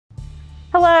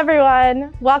Hello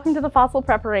everyone, welcome to the Fossil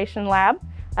Preparation Lab.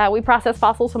 We process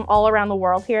fossils from all around the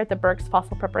world here at the Burke's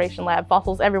Fossil Preparation Lab.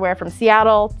 Fossils everywhere from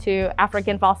Seattle to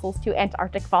African fossils to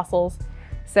Antarctic fossils.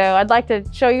 So I'd like to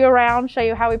show you around, show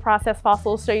you how we process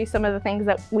fossils, show you some of the things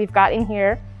that we've got in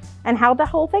here and how the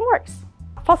whole thing works.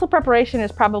 Fossil preparation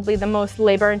is probably the most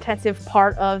labor-intensive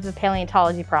part of the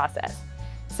paleontology process.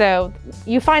 So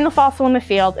you find the fossil in the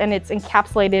field and it's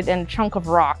encapsulated in a chunk of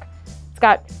rock. It's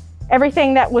got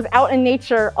everything that was out in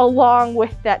nature along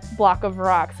with that block of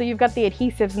rock. So you've got the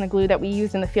adhesives and the glue that we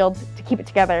used in the field to keep it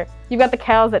together. You've got the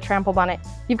cows that trampled on it.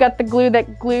 You've got the glue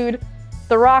that glued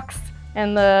the rocks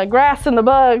and the grass and the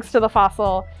bugs to the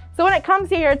fossil. So when it comes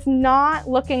here, it's not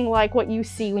looking like what you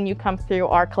see when you come through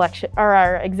our collection or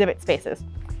our exhibit spaces.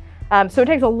 So it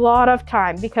takes a lot of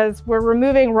time because we're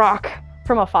removing rock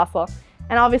from a fossil.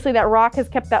 And obviously that rock has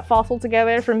kept that fossil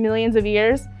together for millions of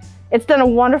years. It's done a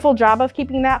wonderful job of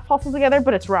keeping that fossil together,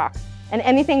 but it's rock. And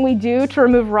anything we do to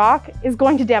remove rock is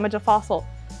going to damage a fossil.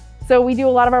 So we do a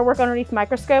lot of our work underneath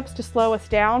microscopes to slow us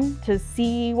down, to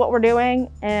see what we're doing,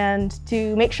 and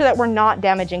to make sure that we're not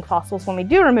damaging fossils when we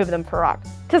do remove them for rock.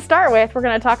 To start with, we're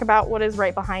going to talk about what is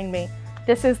right behind me.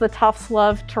 This is the tough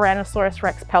slove Tyrannosaurus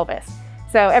rex pelvis.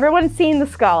 So everyone's seen the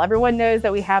skull. Everyone knows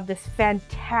that we have this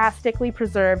fantastically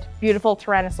preserved, beautiful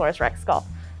Tyrannosaurus rex skull.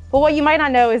 But what you might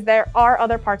not know is there are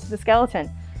other parts of the skeleton.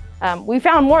 We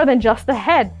found more than just the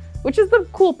head, which is the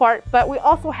cool part, but we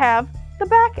also have the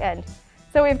back end.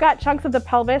 So we've got chunks of the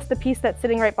pelvis. The piece that's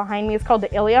sitting right behind me is called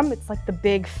the ilium. It's like the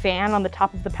big fan on the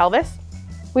top of the pelvis.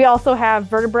 We also have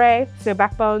vertebrae, so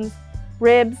backbones,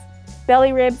 ribs,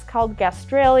 belly ribs called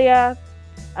gastralia,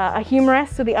 a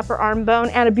humerus, so the upper arm bone,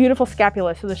 and a beautiful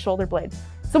scapula, so the shoulder blade.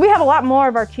 So we have a lot more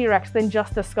of our T-Rex than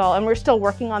just the skull, and we're still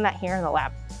working on that here in the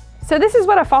lab. So this is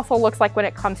what a fossil looks like when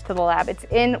it comes to the lab. It's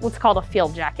in what's called a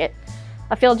field jacket.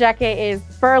 A field jacket is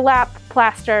burlap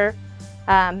plaster,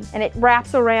 and it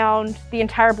wraps around the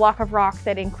entire block of rock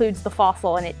that includes the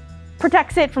fossil, and it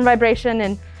protects it from vibration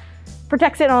and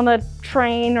protects it on the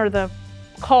train or the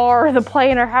car or the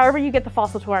plane or however you get the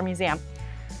fossil to our museum.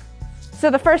 So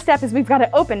the first step is we've got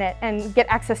to open it and get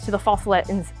access to the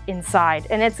fossilette inside.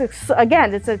 And it's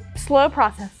a slow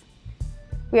process.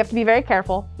 We have to be very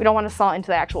careful. We don't want to saw into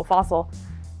the actual fossil.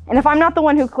 And if I'm not the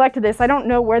one who collected this, I don't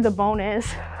know where the bone is.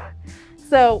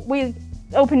 So we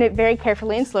open it very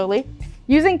carefully and slowly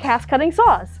using cast cutting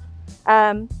saws.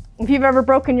 If you've ever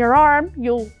broken your arm,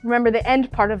 you'll remember the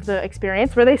end part of the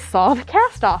experience where they saw the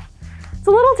cast off. It's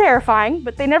a little terrifying,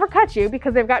 but they never cut you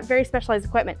because they've got very specialized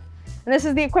equipment. And this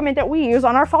is the equipment that we use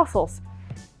on our fossils.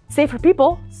 Safe for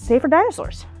people, safe for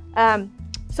dinosaurs.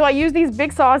 So I use these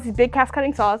big saws, these big cast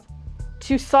cutting saws,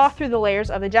 to saw through the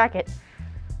layers of the jacket.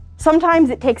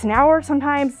 Sometimes it takes an hour,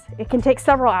 sometimes it can take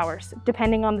several hours,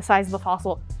 depending on the size of the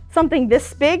fossil. Something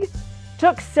this big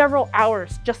took several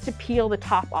hours just to peel the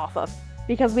top off of,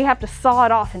 because we have to saw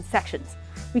it off in sections.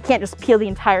 We can't just peel the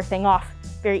entire thing off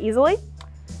very easily.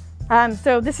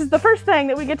 So this is the first thing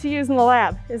that we get to use in the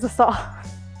lab, is a saw.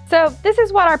 So this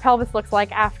is what our pelvis looks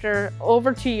like after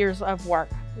over 2 years of work.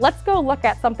 Let's go look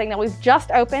at something that we've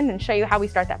just opened and show you how we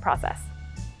start that process.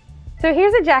 So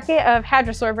here's a jacket of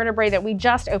hadrosaur vertebrae that we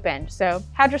just opened. So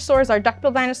hadrosaurs are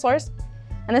duck-billed dinosaurs,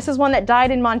 and this is one that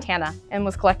died in Montana and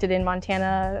was collected in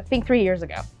Montana, I think 3 years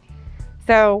ago.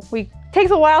 So it takes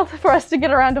a while for us to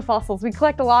get around to fossils. We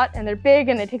collect a lot and they're big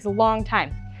and it takes a long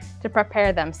time to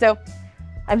prepare them. So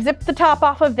I've zipped the top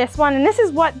off of this one, and this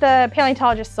is what the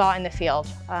paleontologists saw in the field.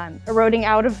 Eroding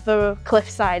out of the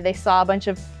cliffside, they saw a bunch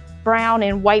of brown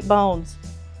and white bones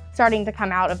starting to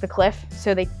come out of the cliff.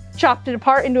 So they chopped it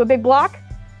apart into a big block,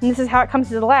 and this is how it comes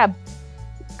to the lab.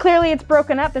 Clearly it's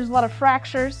broken up, there's a lot of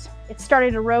fractures. It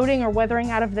started eroding or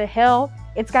weathering out of the hill.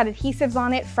 It's got adhesives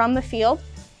on it from the field.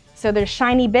 So there's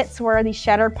shiny bits where these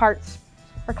shattered parts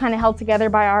are kind of held together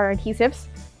by our adhesives.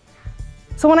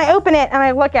 So when I open it and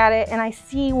I look at it and I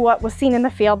see what was seen in the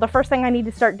field, the first thing I need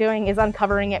to start doing is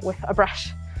uncovering it with a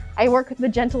brush. I work with the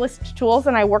gentlest tools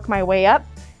and I work my way up.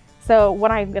 So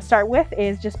what I'm going to start with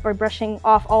is just by brushing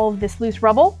off all of this loose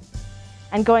rubble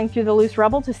and going through the loose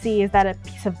rubble to see, is that a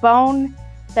piece of bone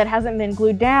that hasn't been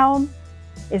glued down?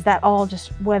 Is that all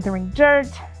just weathering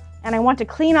dirt? And I want to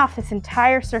clean off this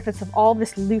entire surface of all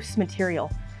this loose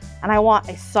material. And I want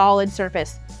a solid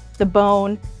surface. The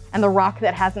bone and the rock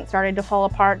that hasn't started to fall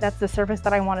apart, that's the surface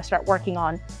that I want to start working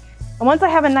on. And once I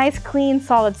have a nice, clean,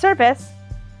 solid surface,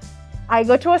 I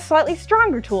go to a slightly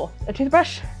stronger tool, a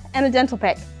toothbrush and a dental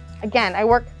pick. Again, I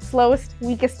work slowest,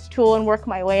 weakest tool and work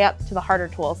my way up to the harder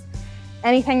tools.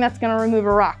 Anything that's going to remove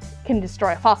a rock can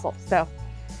destroy a fossil. So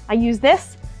I use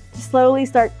this to slowly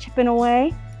start chipping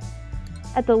away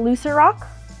at the looser rock.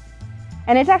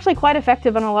 And it's actually quite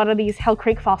effective on a lot of these Hell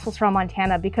Creek fossils from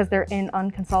Montana because they're in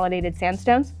unconsolidated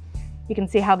sandstones. You can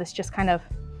see how this just kind of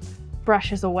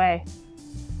brushes away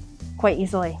quite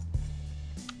easily.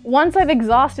 Once I've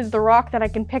exhausted the rock that I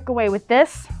can pick away with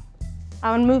this,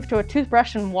 I'm gonna move to a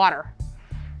toothbrush and water.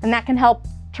 And that can help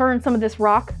turn some of this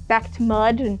rock back to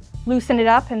mud and loosen it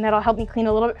up, and that'll help me clean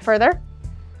a little bit further.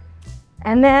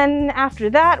 And then after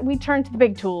that, we turn to the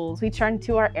big tools. We turn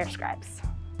to our air scribes.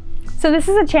 So this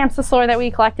is a Champsosaur that we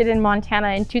collected in Montana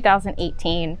in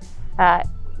 2018.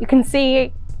 You can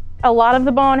see a lot of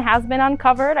the bone has been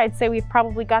uncovered. I'd say we've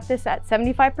probably got this at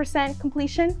 75%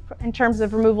 completion in terms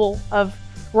of removal of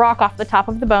rock off the top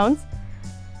of the bones.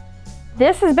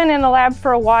 This has been in the lab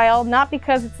for a while, not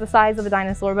because it's the size of a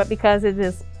dinosaur, but because it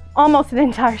is almost an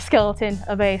entire skeleton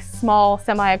of a small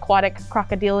semi-aquatic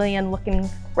crocodilian-looking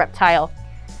reptile.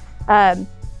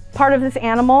 Part of this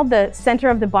animal, the center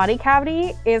of the body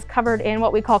cavity, is covered in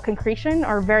what we call concretion,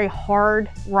 or very hard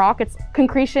rock. It's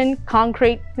concretion,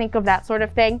 concrete, think of that sort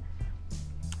of thing.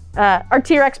 Our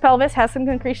T-Rex pelvis has some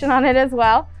concretion on it as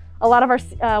well. A lot of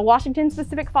our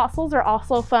Washington-specific fossils are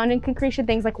also found in concretion,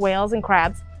 things like whales and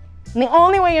crabs. And the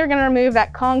only way you're gonna remove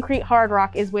that concrete hard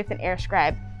rock is with an air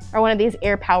scribe, or one of these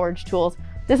air-powered tools.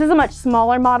 This is a much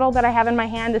smaller model that I have in my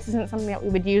hand. This isn't something that we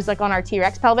would use like on our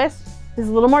T-Rex pelvis. This is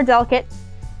a little more delicate.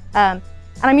 And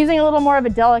I'm using a little more of a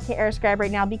delicate air scribe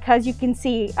right now because you can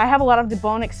see I have a lot of the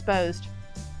bone exposed.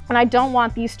 And I don't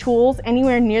want these tools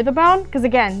anywhere near the bone because,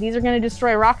 again, these are gonna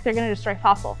destroy rock, they're gonna destroy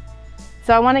fossil.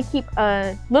 So I wanna keep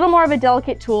a little more of a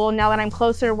delicate tool now that I'm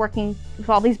closer working with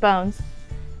all these bones.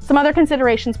 Some other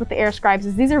considerations with the air scribes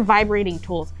is these are vibrating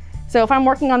tools. So if I'm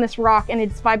working on this rock and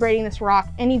it's vibrating this rock,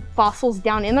 any fossils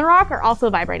down in the rock are also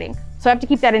vibrating. So I have to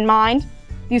keep that in mind.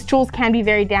 These tools can be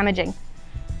very damaging.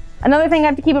 Another thing I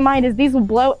have to keep in mind is these will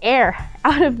blow air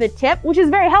out of the tip, which is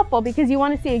very helpful because you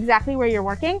want to see exactly where you're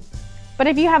working. But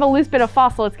if you have a loose bit of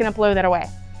fossil, it's going to blow that away.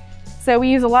 So we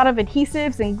use a lot of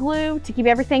adhesives and glue to keep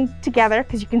everything together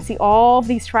because you can see all of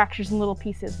these fractures in little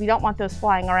pieces. We don't want those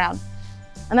flying around.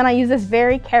 And then I use this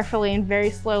very carefully and very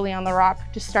slowly on the rock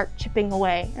to start chipping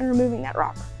away and removing that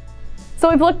rock. So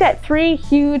we've looked at 3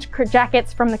 huge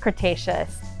jackets from the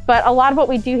Cretaceous, but a lot of what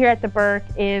we do here at the Burke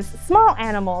is small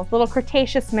animals, little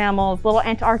Cretaceous mammals, little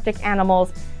Antarctic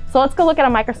animals. So let's go look at a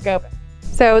microscope.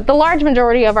 So the large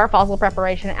majority of our fossil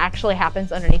preparation actually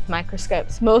happens underneath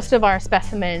microscopes. Most of our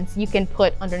specimens you can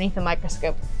put underneath a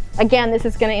microscope. Again, this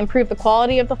is going to improve the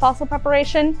quality of the fossil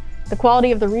preparation, the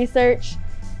quality of the research.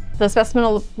 The specimen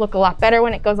will look a lot better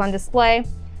when it goes on display.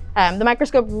 The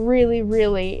microscope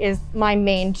really is my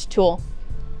main tool.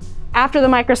 After the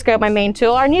microscope, my main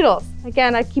tool are needles.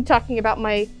 Again, I keep talking about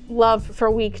my love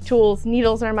for weak tools.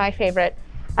 Needles are my favorite.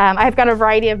 I've got a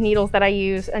variety of needles that I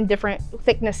use in different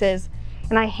thicknesses,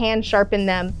 and I hand sharpen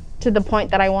them to the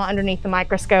point that I want underneath the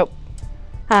microscope.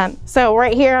 So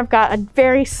right here, I've got a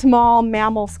very small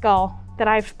mammal skull that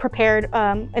I've prepared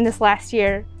in this last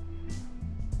year.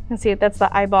 You can see it, that's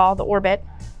the eyeball, the orbit.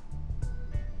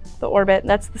 The orbit,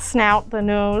 that's the snout, the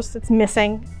nose, it's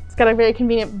missing. It's got a very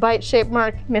convenient bite-shaped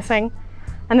mark missing.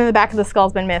 And then the back of the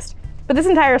skull's been missed. But this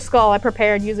entire skull I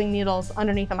prepared using needles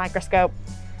underneath a microscope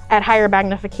at higher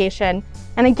magnification.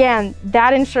 And again,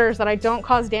 that ensures that I don't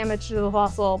cause damage to the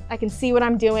fossil. I can see what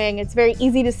I'm doing. It's very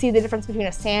easy to see the difference between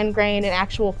a sand grain and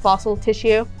actual fossil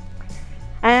tissue.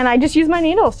 And I just use my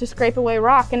needles to scrape away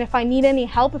rock. And if I need any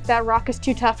help, if that rock is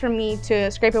too tough for me to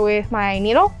scrape away with my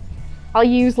needle, I'll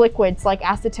use liquids like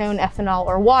acetone, ethanol,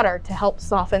 or water to help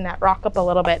soften that rock up a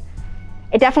little bit.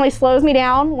 It definitely slows me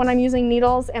down when I'm using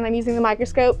needles and I'm using the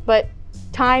microscope, but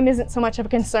time isn't so much of a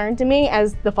concern to me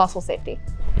as the fossil safety.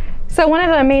 So one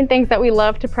of the main things that we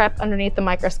love to prep underneath the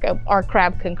microscope are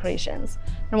crab concretions.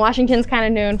 And Washington's kind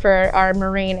of known for our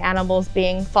marine animals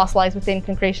being fossilized within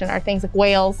concretion, are things like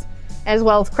whales, as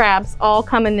well as crabs, all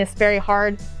come in this very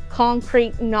hard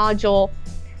concrete nodule.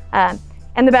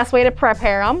 And the best way to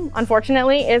prepare them,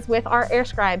 unfortunately, is with our air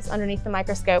scribes underneath the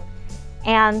microscope.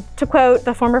 And to quote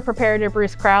the former preparator,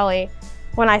 Bruce Crowley,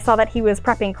 when I saw that he was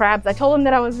prepping crabs, I told him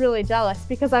that I was really jealous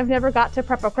because I've never got to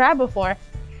prep a crab before.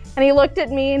 And he looked at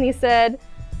me and he said,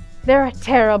 "They're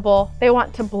terrible. They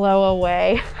want to blow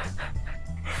away."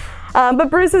 But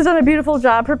Bruce has done a beautiful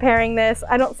job preparing this.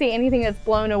 I don't see anything that's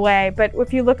blown away, but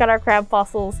if you look at our crab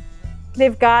fossils,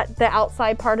 they've got the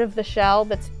outside part of the shell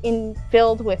that's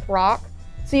filled with rock.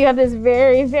 So you have this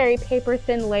very, very paper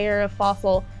thin layer of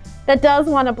fossil that does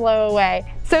want to blow away.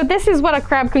 So this is what a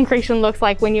crab concretion looks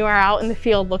like when you are out in the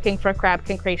field looking for crab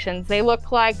concretions. They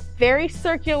look like very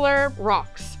circular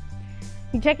rocks.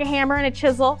 You take a hammer and a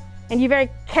chisel and you very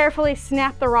carefully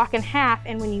snap the rock in half,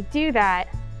 and when you do that,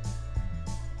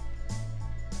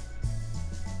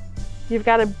 you've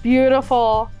got a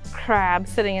beautiful crab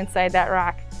sitting inside that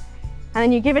rock. And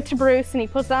then you give it to Bruce and he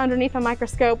puts it underneath a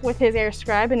microscope with his air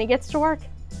scribe and he gets to work.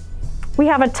 We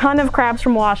have a ton of crabs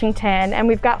from Washington and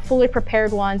we've got fully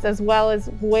prepared ones as well as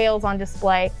whales on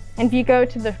display. And if you go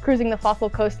to the Cruising the Fossil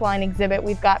Coastline exhibit,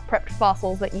 we've got prepped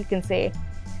fossils that you can see.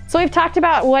 So we've talked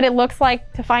about what it looks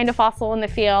like to find a fossil in the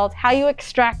field, how you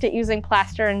extract it using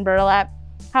plaster and burlap,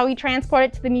 how we transport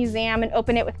it to the museum and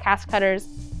open it with cast cutters,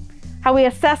 how we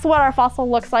assess what our fossil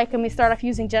looks like, and we start off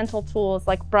using gentle tools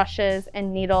like brushes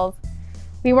and needles.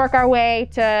 We work our way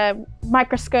to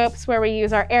microscopes where we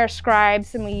use our air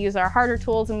scribes and we use our harder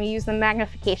tools and we use the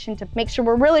magnification to make sure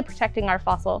we're really protecting our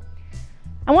fossil.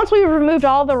 And once we've removed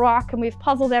all the rock and we've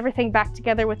puzzled everything back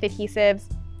together with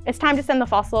adhesives, it's time to send the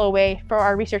fossil away for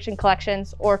our research and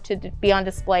collections or to be on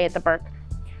display at the Burke.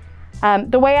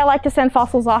 The way I like to send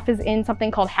fossils off is in something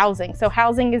called housing. So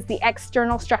housing is the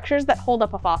external structures that hold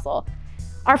up a fossil.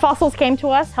 Our fossils came to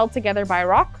us held together by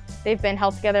rock. They've been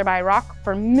held together by rock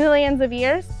for millions of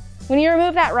years. When you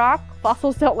remove that rock,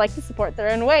 fossils don't like to support their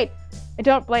own weight. I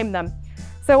don't blame them.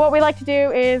 So what we like to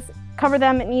do is cover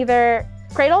them in either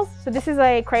cradles. So this is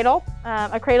a cradle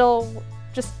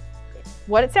just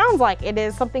what it sounds like. It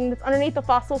is something that's underneath the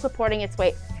fossil supporting its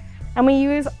weight. And we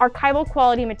use archival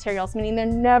quality materials, meaning they're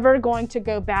never going to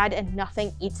go bad and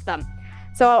nothing eats them.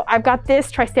 So I've got this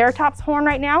Triceratops horn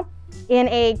right now in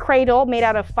a cradle made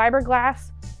out of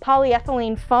fiberglass,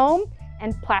 polyethylene foam,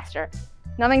 and plaster.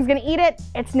 Nothing's gonna eat it,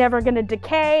 it's never gonna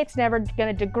decay, it's never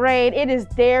gonna degrade. It is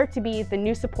there to be the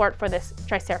new support for this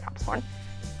Triceratops horn.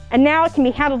 And now it can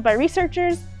be handled by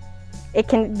researchers. It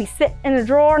can be sit in a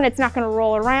drawer and it's not gonna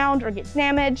roll around or get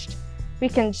damaged. We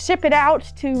can ship it out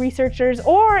to researchers,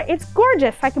 or it's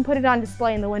gorgeous. I can put it on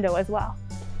display in the window as well.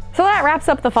 So that wraps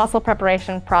up the fossil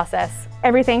preparation process.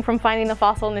 Everything from finding the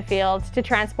fossil in the field, to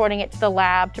transporting it to the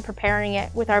lab, to preparing it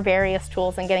with our various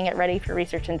tools and getting it ready for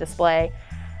research and display.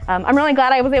 I'm really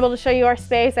glad I was able to show you our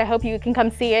space. I hope you can come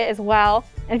see it as well.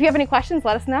 And if you have any questions,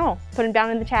 let us know. Put them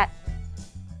down in the chat.